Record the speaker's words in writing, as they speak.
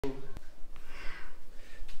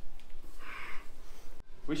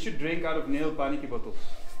We should drink out of Nail pani ki bottle.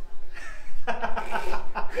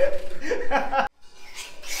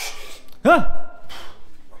 Huh?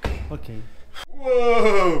 Okay.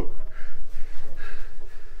 Whoa!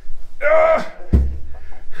 The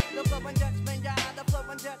flowing Dutchman, yeah, the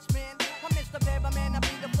flowing Dutchman. I'm Mr. Beverman, I be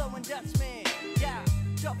the flowing Dutchman. Yeah,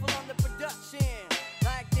 shuffle on the production.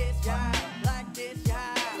 Like this, yeah, like this,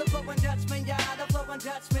 yeah. The flowing Dutchman, yeah, the flowing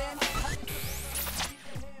Dutchman.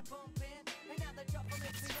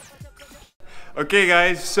 Okay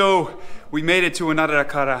guys, so we made it to another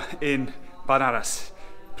akhara in Varanasi.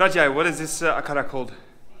 Pratyay, what is this akhara called?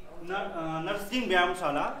 Narsingh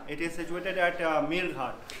Vyayamshala. It is situated at Nail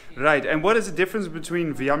Gada. Right, and what is the difference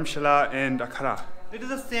between Vyayamshala and akhara? It is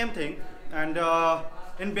the same thing, and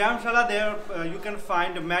in Vyayamshala there you can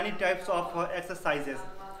find many types of exercises,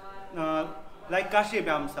 like Kashi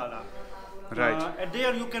Vyayamshala. Right. And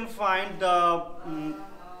there you can find the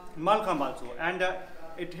Malkham also, and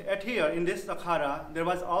at here in this akhara there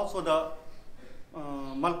was also the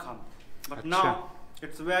Malkham, but now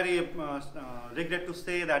it's very regret to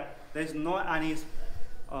say that there is no any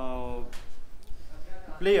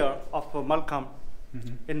player of Malkham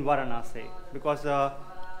in Varanasi, because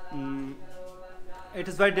it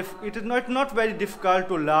is not very difficult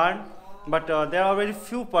to learn, but there are very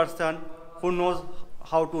few person who knows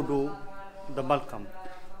how to do the Malkham.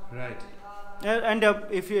 Right. And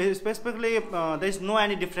if you specifically there is no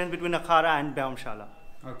any difference between akhara and Vyayamshala.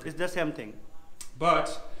 Okay. It's the same thing.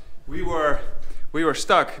 But we were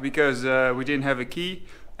stuck because we didn't have a key,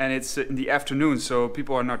 and it's in the afternoon, so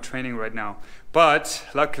people are not training right now. But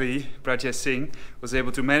luckily, Pratyay Singh was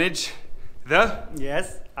able to manage the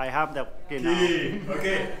Yes, I have the key now. key.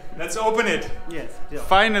 Okay, let's open it. Yes. Yeah.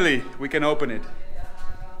 Finally, we can open it.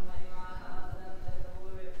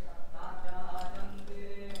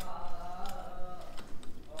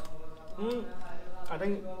 I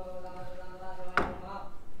think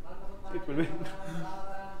it will be.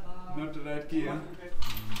 Not the right key, huh?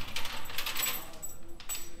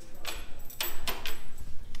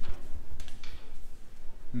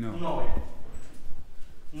 No. No way.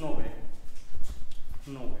 No way.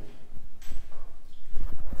 No way.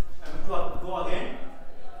 I have to go again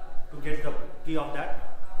to get the key of that.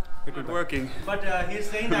 It will Not working. But he's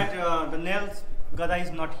saying that the Nail Gada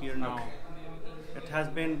is not here now. Okay. It has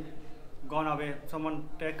been gone away. Someone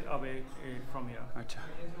take away from here. Acha.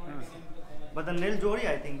 But the Nail Jori,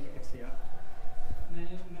 I think it's here.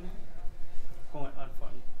 Go on,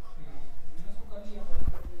 fun.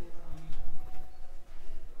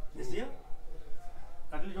 Is here?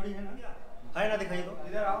 Katil Jori hai na? Hai na dikhai do.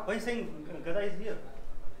 Idhar aao. Why saying Gada is here?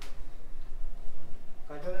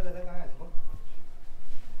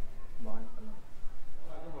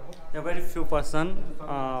 There are very few person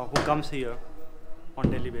who comes here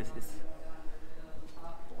on daily basis.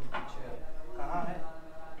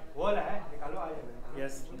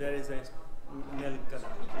 Yes, there is a Nail Gada.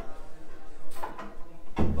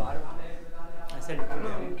 I said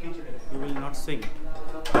you will not swing.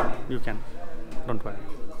 You can. Don't worry.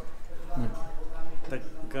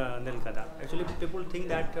 The Nail Gada. Actually, people think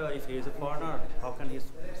that if he is a foreigner, how can he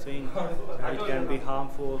swing? It can be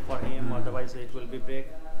harmful for him. Otherwise, it will be break.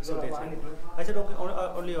 So they say. I said okay.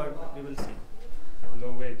 Only we will see.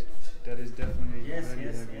 Low weight. That is definitely Yes, very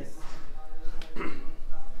yes, heavy. yes.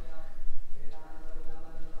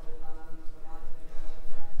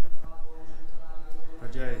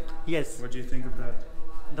 Pratyay, Yes. what do you think of that?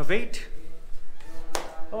 The weight.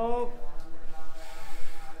 Oh.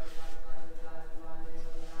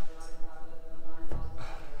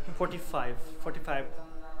 $45,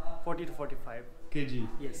 40 to 45. kg.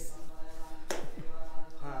 Yes.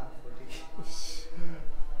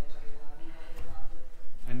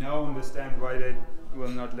 I now understand why they will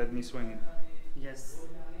not let me swing it. Yes.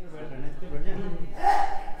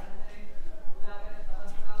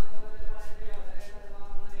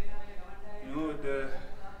 You know, the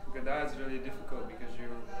Gada is really difficult because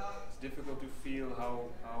it's difficult to feel how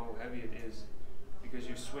heavy it is, because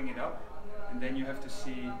you swing it up and then you have to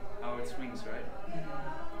see how it swings, right?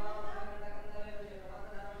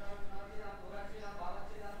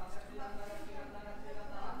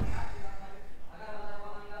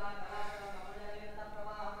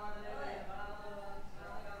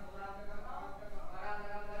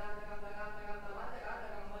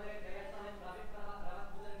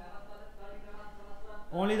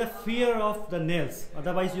 Only the fear of the nails,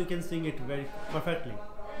 otherwise you can sing it very perfectly.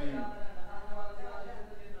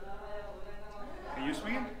 Can you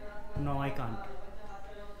swing it? No, I can't.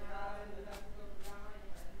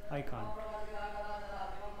 I can't.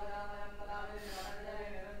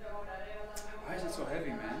 Why is it so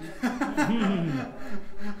heavy, man.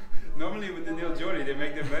 Normally with the Nail Jori, they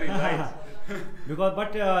make them very light. Because,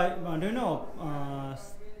 but do you know,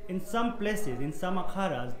 in some places, in some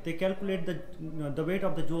akharas, they calculate the weight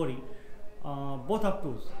of the Jori, both of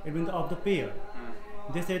twos, it means of the pair.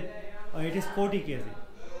 They said it is 40 kg.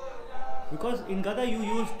 Because in Gada you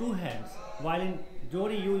use two hands, while in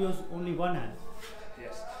Jori you use only one hand.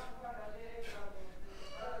 Yes.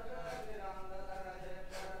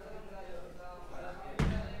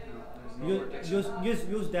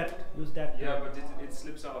 Use that. Yeah, but it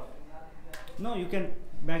slips off. No, you can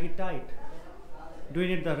make it tight. Do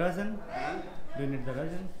you need the resin? Huh? Do you need the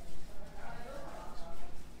resin?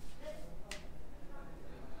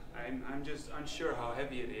 I'm just unsure how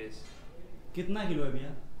heavy it is. कितना kilo है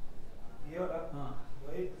भैया? ये वाला हाँ,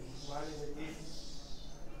 वही 30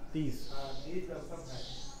 30. का सब है.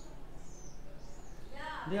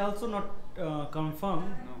 They also not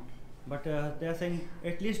confirmed, No. but they are saying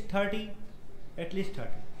at least 30,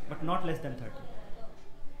 but not less than 30.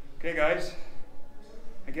 Okay, guys.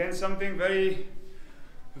 Again, something very,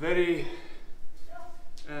 very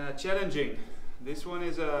challenging. This one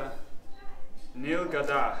is a Nail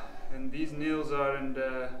Gada, and these nails aren't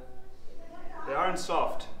they aren't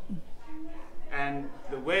soft, and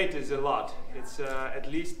the weight is a lot. It's at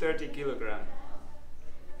least 30 kilogram,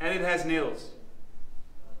 and it has nails.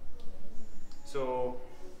 So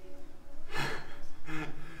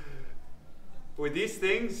with these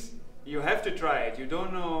things, you have to try it. You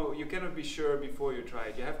don't know, you cannot be sure before you try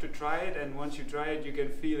it. You have to try it, and once you try it, you can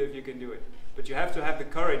feel if you can do it. But you have to have the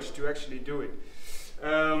courage to actually do it.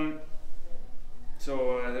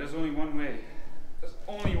 There's only one way. There's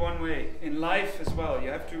only one way. In life as well, you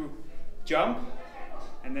have to jump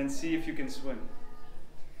and then see if you can swim.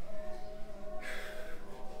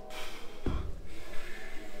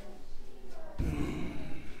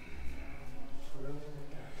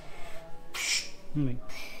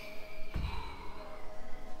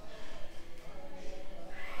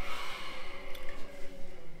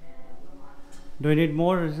 Do you need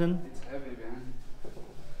more resin? It's heavy, man.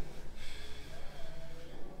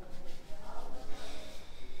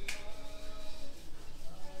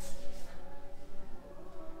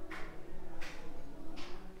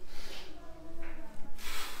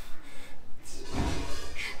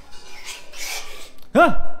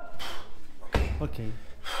 Huh? Okay.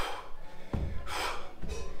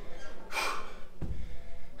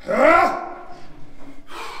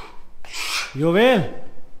 You will.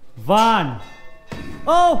 One.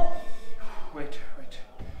 Oh! Wait.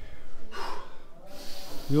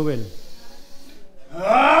 You will.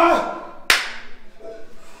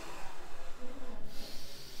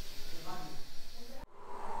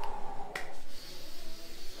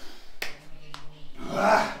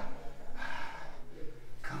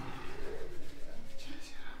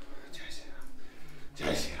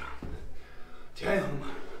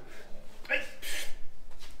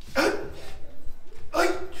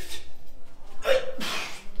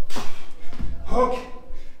 Okay.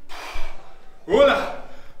 Hola.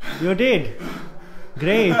 You did.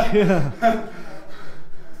 Great.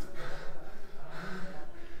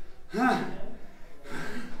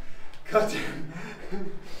 God.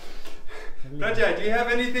 Pratyay, do you have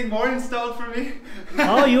anything more installed for me?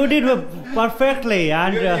 Oh, you did perfectly.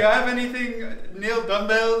 And Do you have anything, nail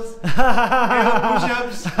dumbbells, nail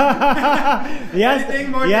push-ups? yes,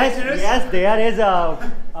 Anything more yes, dangerous? yes. There is a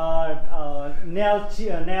nail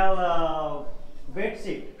bed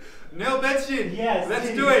sheet. Nail bed sheet? Yes. Let's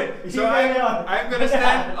do it. So I'm going to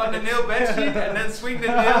stand on the nail bed sheet and then swing the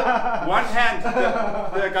nail. One hand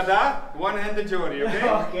the Gada, one hand the Jori, okay?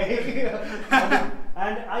 Okay.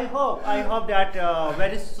 And I hope that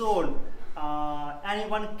very soon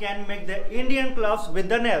anyone can make the Indian gloves with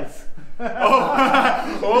the nails.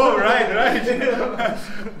 Oh, right.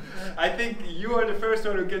 I think you are the first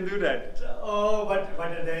one who can do that. Oh, but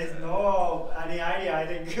there is no any idea, I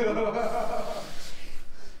think.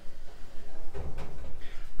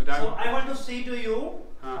 But So I want to say to you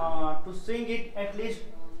to sing it at least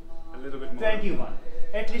a little bit more. 21.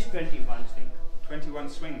 At least 21 sing. 21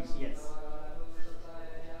 swings. Yes.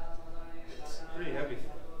 It's pretty heavy.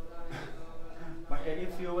 But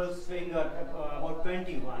if you will swing about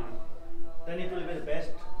 21, then it will be the best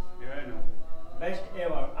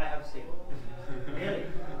ever I have seen. Really.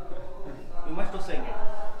 You must to sing it.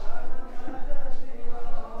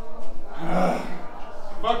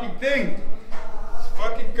 Fucking thing!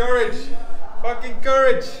 Fucking courage! Fucking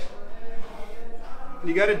courage!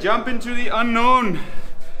 You gotta jump into the unknown.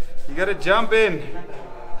 You gotta jump in.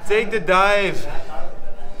 Take the dive.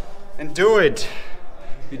 And do it.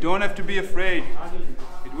 You don't have to be afraid.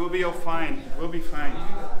 You It will be all fine. It will be fine.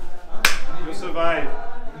 You'll survive.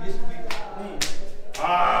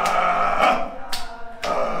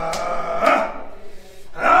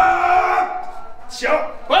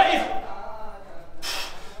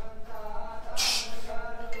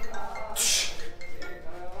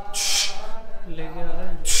 लेके आ रहा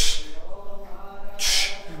है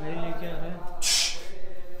भाई, लेके आ रहा है।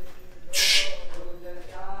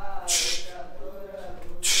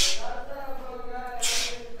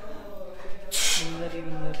 अंदर ही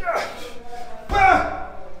अंदर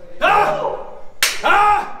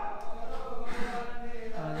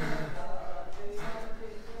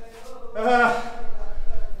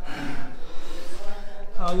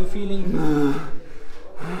How are you feeling?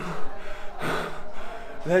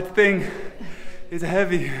 That thing is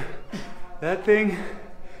heavy. That thing.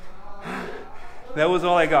 That was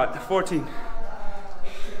all I got. 14.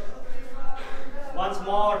 Once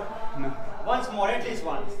more. No. Once more, at least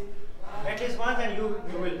once. At least once, and you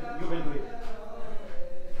will do it.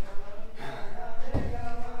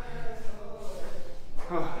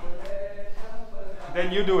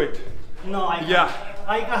 Then you do it. No, I can't. Yeah.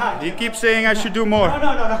 I can't. He keeps saying I should do more. No, I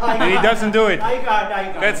can't. And he doesn't do it. I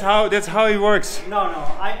can't. That's how he works. No.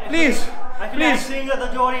 Please, Actually, please. I'm seeing the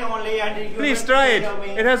Jori only, and you Please will try it. tell me.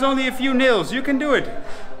 It has only a few nails. You can do it.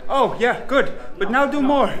 Oh, yeah, good. But now do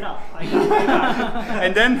more. No, I can't.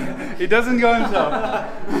 And then he doesn't go himself.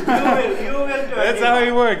 You will do it. That's how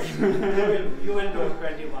he works. You will do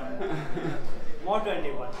 21. More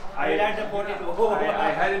 21. I will add the 42.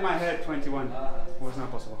 I had in my head 21. It was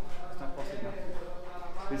not possible. It's not possible. No.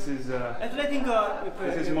 This is Actually, I think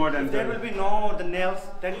This is more than if there 30. will be no the nails,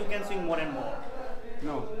 then you can swing more and more.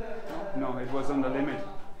 no, it was on the limit.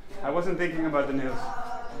 I wasn't thinking about the nails.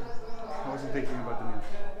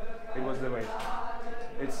 It was the weight.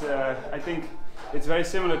 It's I think it's very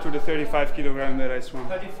similar to the 35 kilogram that I swung.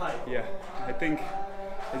 35. Yeah, I think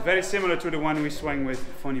it's very similar to the one we swung with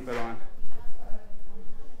Foni Pelan.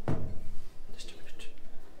 Just a minute.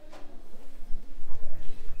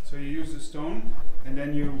 So you use the stone, and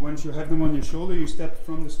then once you have them on your shoulder, you step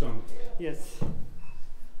from the stone. Yes.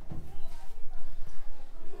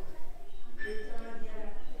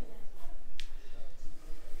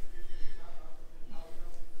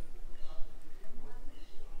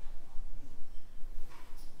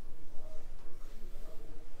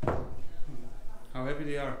 How heavy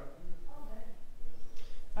they are?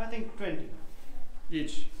 I think 20.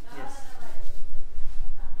 Each. Yes.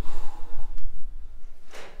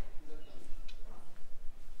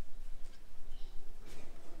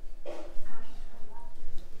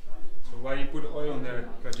 So why you put oil on there,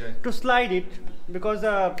 Pratyay? To slide it, because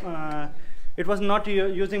it was not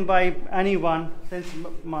using by anyone since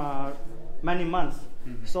many months.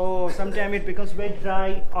 Mm-hmm. So sometimes it becomes very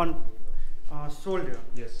dry on shoulder.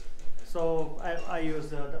 Yes. So I use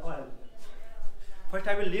the oil. First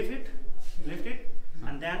I will lift it,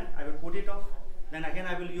 and then I will put it off. Then again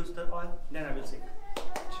I will use the oil. Then I will sink.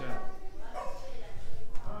 Sure.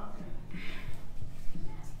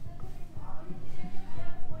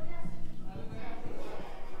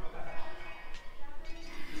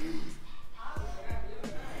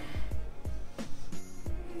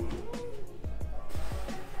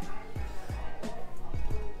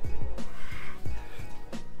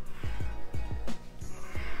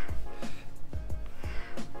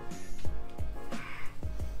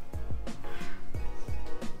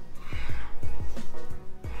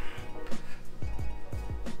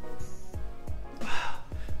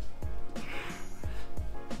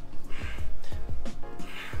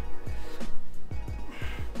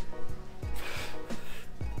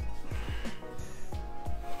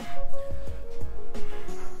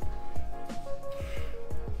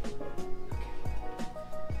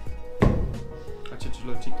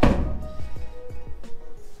 चलो ठीक है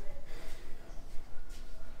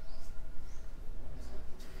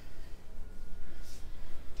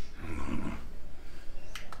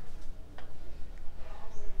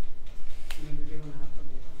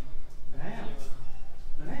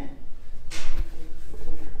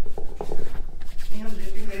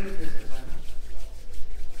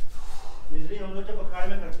हम लोग जब अखाड़े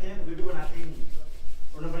में करते हैं वीडियो बनाते ही नहीं,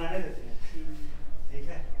 उन्हें बनाने देते हैं, ठीक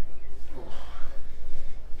है?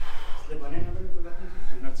 इसलिए बने ना तो कोई बात नहीं।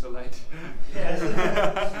 Not so light. Yes.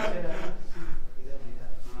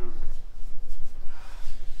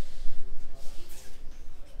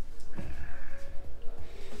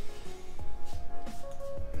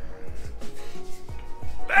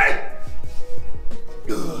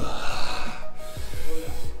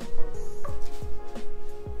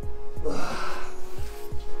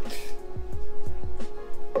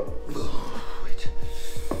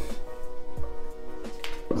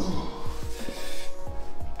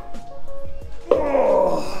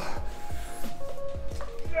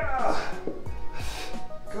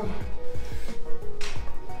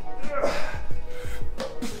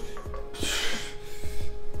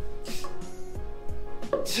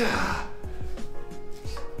 Cha.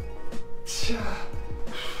 Cha.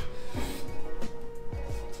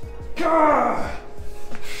 Gah.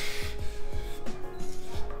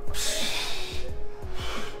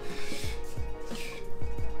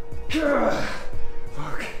 Gah.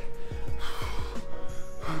 Okay.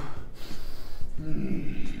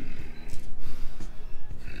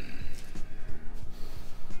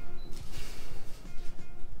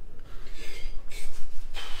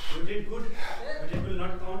 You did good, but it will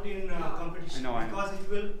not count in competition. I know. Because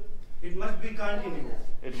it must be continuous.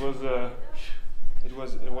 It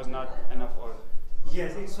was not enough oil.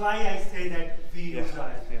 Yes, it's why I say that we use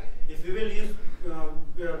oil. Yeah. If we will use,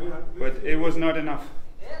 But it was not enough.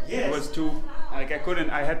 yes. It was too, like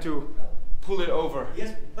I had to pull it over.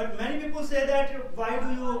 Yes, but many people say that why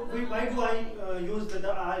do I use the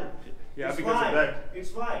oil? Yeah, it's because why. of that.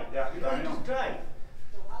 It's why. Yeah, because I know. it's dry.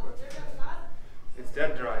 It's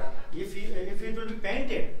that dry. If it will be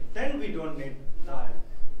painted, then we don't need the oil.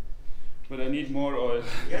 But I need more oil.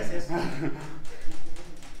 Yes.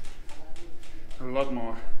 A lot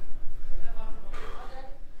more.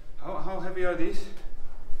 How heavy are these?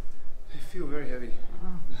 They feel very heavy.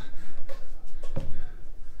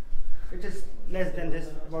 It is less than this,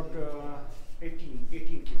 about 18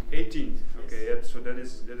 kg. 18. Okay, yeah, so that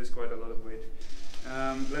is quite a lot of weight.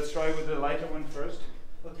 Let's try with the lighter one first.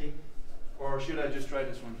 Okay. Or should I just try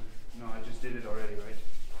this one? No, I just did it already, right?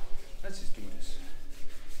 Let's just do this.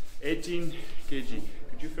 18 kg.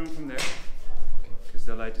 Could you film from there? Because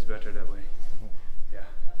the light is better that way. Yeah.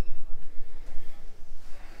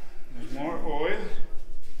 There's more oil.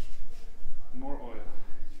 More oil.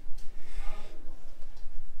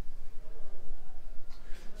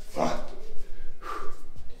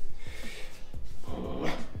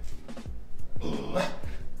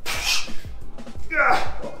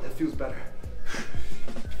 Oh, that feels better.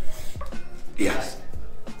 Yes.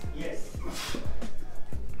 Yes.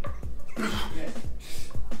 Yes.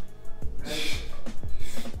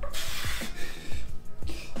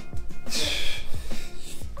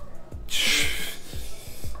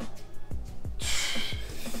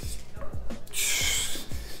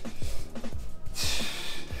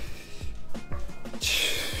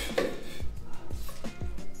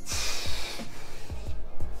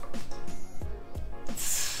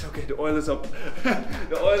 Okay, the oil is up.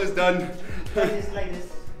 The oil is done. Like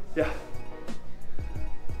this. Yeah.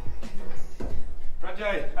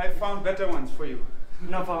 Pratyay, I found better ones for you.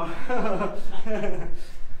 No problem.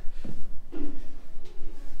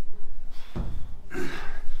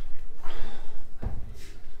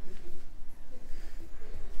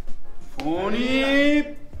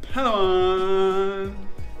 Phony Palawan.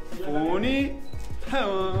 Phony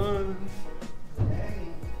Palawan.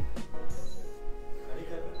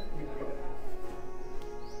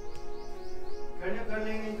 कर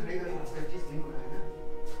लेंगे खड़े कर practice नहीं होता है ना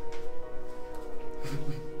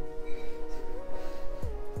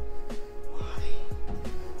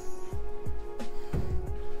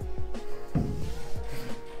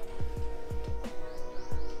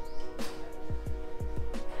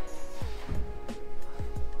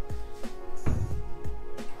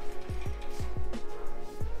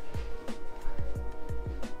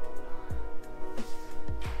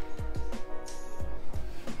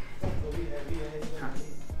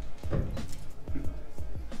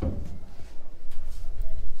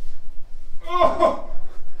Oh!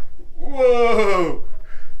 Whoa!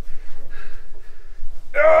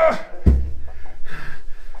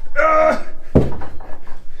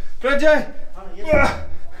 Pratyay!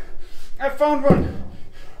 I found one!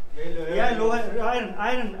 Yeah, lower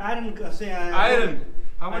iron say Iron!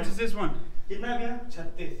 How much is this one? कितना भैया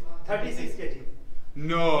 36 kg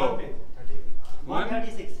No!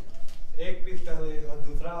 136 एक पीस का और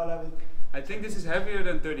दूसरा वाला भी I think this is heavier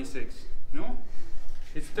than 36. No?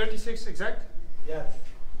 It's 36 exact? या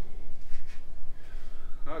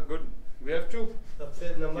Ah, good. We have two.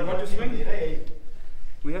 सबसे number You want to one swing? है यही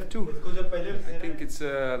We have two. इसको जब पहले I think it's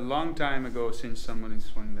a long time ago since someone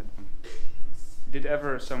swung that one. Did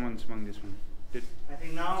ever someone swung this one? Did I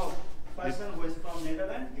think now person who is from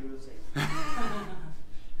Netherlands he will say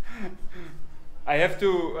I have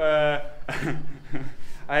to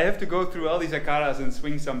I have to go through all these akharas and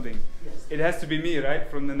swing something. yes It has to be me, right,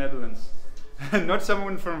 from the Netherlands. Not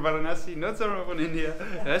someone from Varanasi, not someone from India.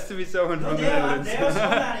 It has to be someone no, from the there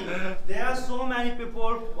Netherlands. are so many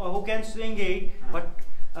people who can swing it but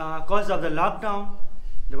because of the lockdown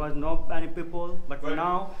there was no many people but But-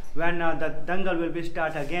 now when the dangal will be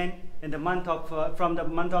start again in the month of from the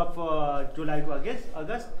month of July to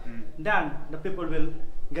August then the people will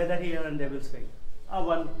gather here and they will swing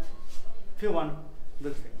one few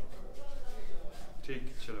will swing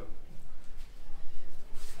ठीक चलो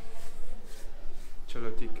चलो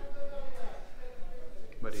ठीक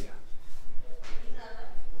बढ़िया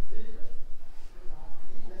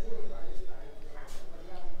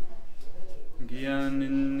ज्ञान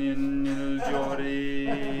Indian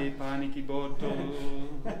Jori पानी की बोतल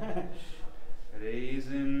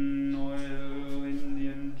raisin oil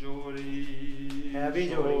Indian Jori Heavy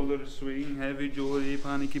Jori. shoulder swing heavy Jori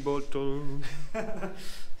पानी की बोतल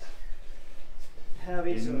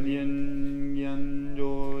Heavy Indian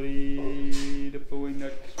Jori the flowing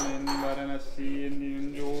Dutchman Varanasi Indian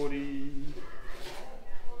Jori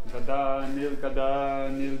Gada Nail Gada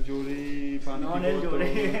Nail Jori पानी No की Nail बोतल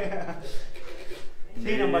Jori.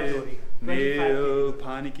 3 number Jori. 25 Nail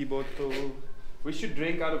पानी की बोतल We should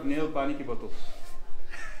drink out of nail पानी की बोतल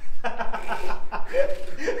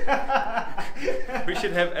We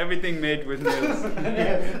should have everything made with nails.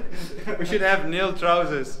 We should have nail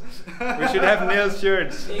trousers. We should have nail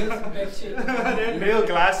shirts. Nail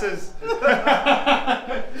glasses.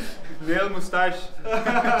 Nail moustache.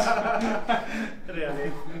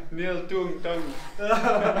 Really? Nail tongue.